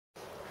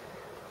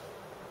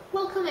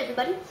Welcome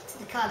everybody to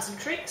the Cards and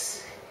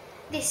Tricks.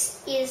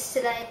 This is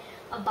today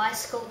a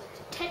bicycle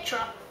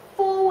Tetra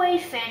 4-way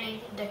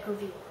fanning deck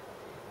review.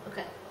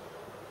 Okay,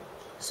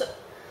 so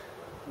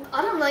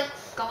I don't like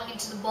going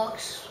into the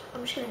box.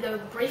 I'm just going to go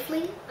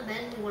briefly and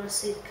then we want to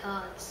see the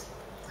cards.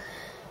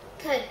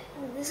 Okay,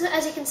 this is,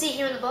 as you can see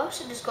here in the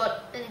box, I just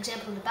got an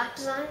example of the back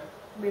design.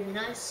 Really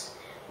nice.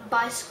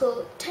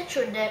 Bicycle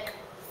Tetra deck,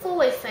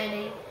 4-way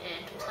fanning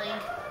and playing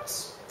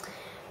cards.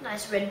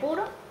 Nice red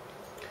border.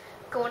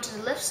 Go on to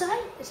the left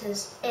side, it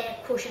says Air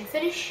Cushion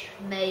Finish,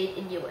 made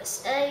in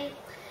USA.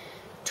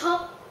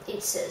 Top,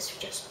 it says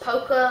just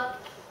poker.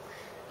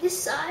 This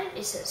side,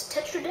 it says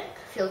Tetra deck,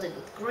 filled in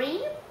with green.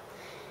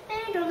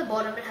 And on the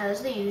bottom, it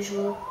has the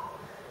usual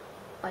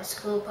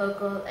bicycle,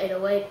 poker,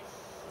 808,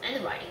 and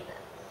the writing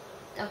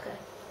there. Okay,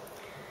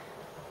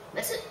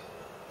 that's it.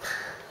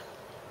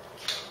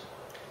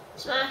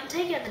 So now I can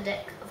take out the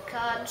deck of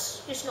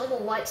cards, just normal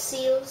white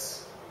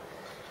seals.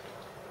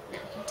 Now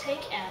we can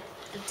take out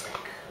the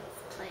deck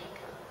playing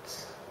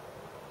cards.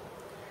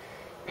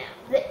 Now,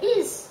 there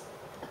is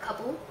a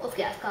couple of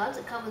gaff cards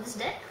that come with this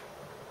deck.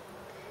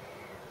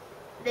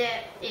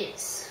 There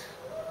is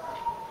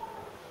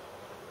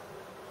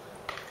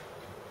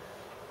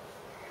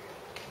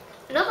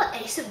another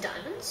Ace of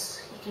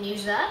Diamonds. You can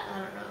use that, I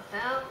don't know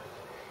how.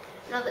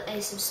 Another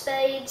Ace of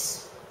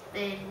Spades,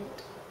 and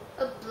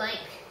a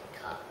blank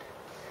card.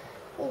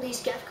 All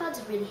these gaff cards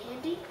are really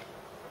handy.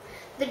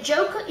 The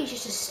Joker is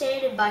just a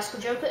standard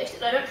bicycle Joker,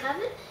 except I don't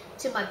have it.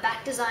 It's in my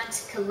back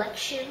designs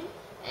collection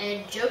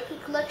and Joker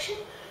collection,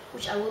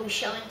 which I will be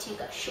showing to you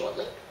guys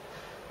shortly.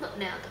 Not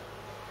now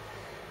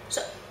though.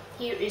 So,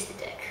 here is the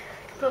deck.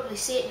 You can probably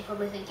see it and you're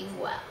probably thinking,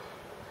 wow.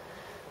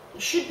 You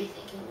should be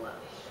thinking, wow.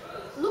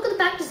 Look at the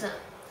back design.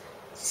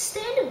 It's a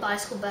standard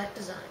bicycle back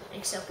design,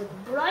 except with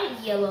bright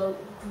yellow,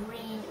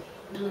 green,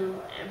 blue,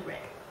 and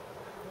red.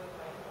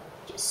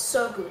 Just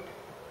so good.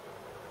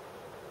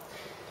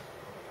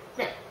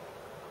 Now,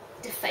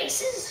 the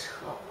faces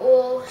are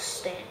all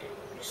standard,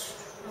 just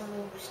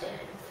normal standard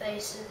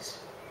faces.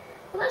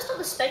 Well, that's not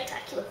the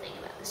spectacular thing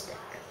about this deck.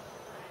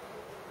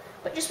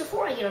 But just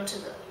before I get onto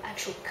the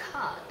actual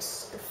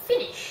cards, the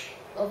finish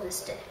of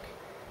this deck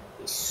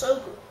is so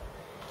good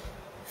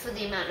for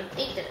the amount of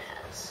ink that it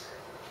has.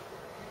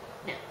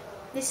 Now,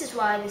 this is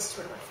why this is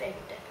one of my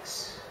favorite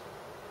decks.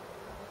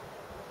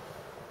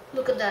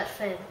 Look at that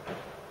fan.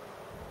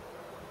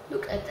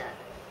 Look at that.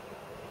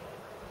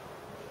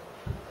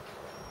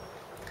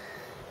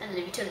 And then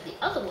if you turn it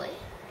the other way,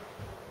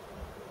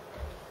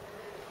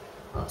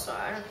 oh sorry,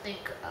 I don't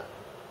think,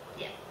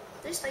 yeah,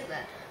 just like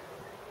that,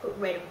 put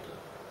red and blue,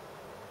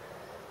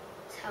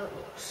 that's how it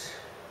looks.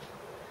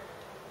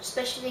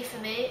 Especially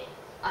for me,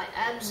 I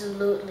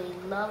absolutely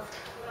love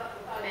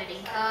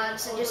fanning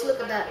cards, and just look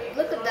at that,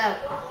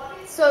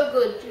 it's so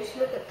good, just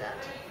look at that.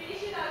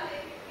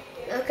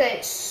 Okay,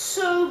 it's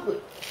so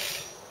good.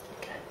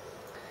 Okay,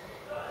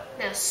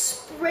 now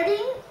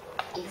spreading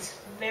is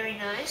very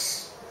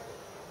nice.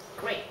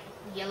 Great,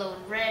 yellow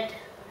and red.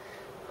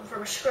 I'm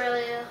from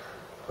Australia.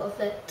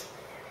 Perfect.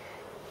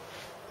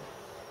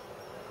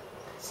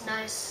 It's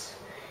nice.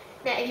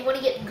 Now, if you want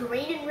to get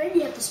green and red,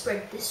 you have to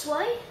spread this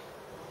way,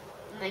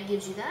 and that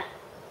gives you that.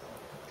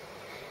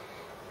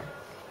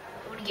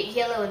 If you want to get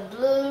yellow and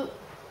blue,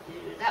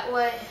 you do it that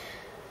way.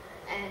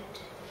 And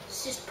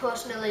it's just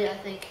personally, I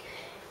think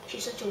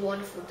she's such a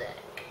wonderful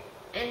deck.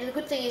 And the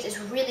good thing is, it's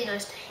really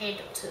nice to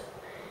handle too.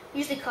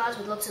 Usually, cards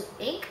with lots of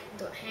ink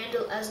don't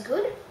handle as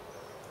good.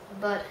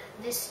 But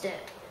this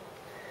deck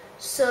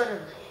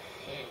certainly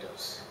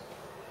handles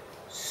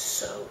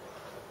so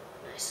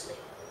nicely.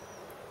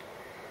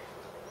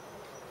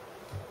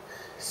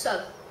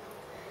 So,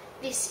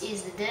 this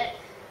is the deck.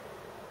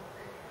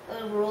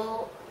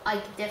 Overall, I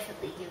could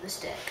definitely give this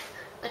deck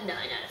a 9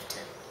 out of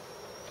 10.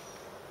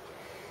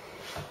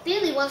 The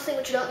only one thing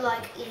which I don't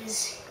like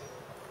is,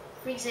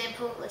 for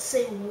example, let's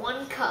say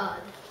one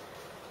card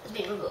has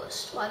been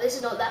reversed. Why, this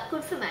is not that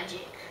good for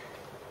Magic.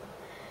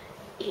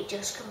 It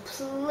just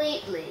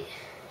completely,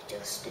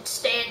 it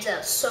stands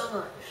out so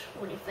much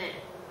when you fan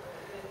it.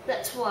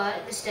 That's why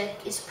this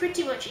deck is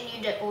pretty much in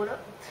new deck order.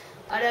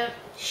 I don't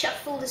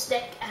shuffle this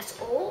deck at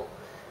all,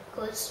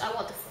 because I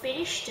want the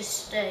finish to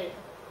stay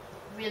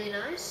really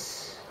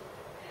nice.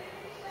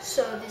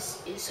 So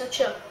this is such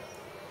a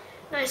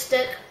nice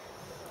deck.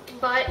 You can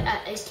buy it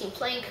at Ace King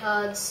Playing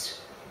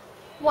Cards,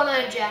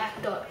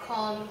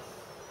 oneironjack.com.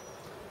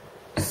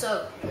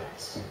 So,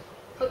 guys,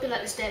 hope you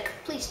like this deck.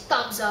 Please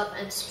thumbs up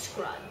and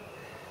subscribe.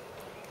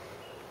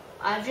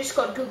 I've just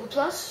got Google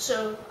Plus,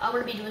 so I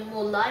want to be doing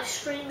more live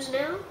streams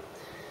now.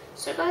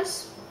 So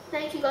guys,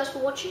 thank you guys for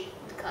watching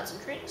the Cards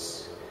and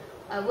Tricks.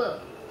 I will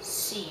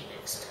see you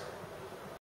next time.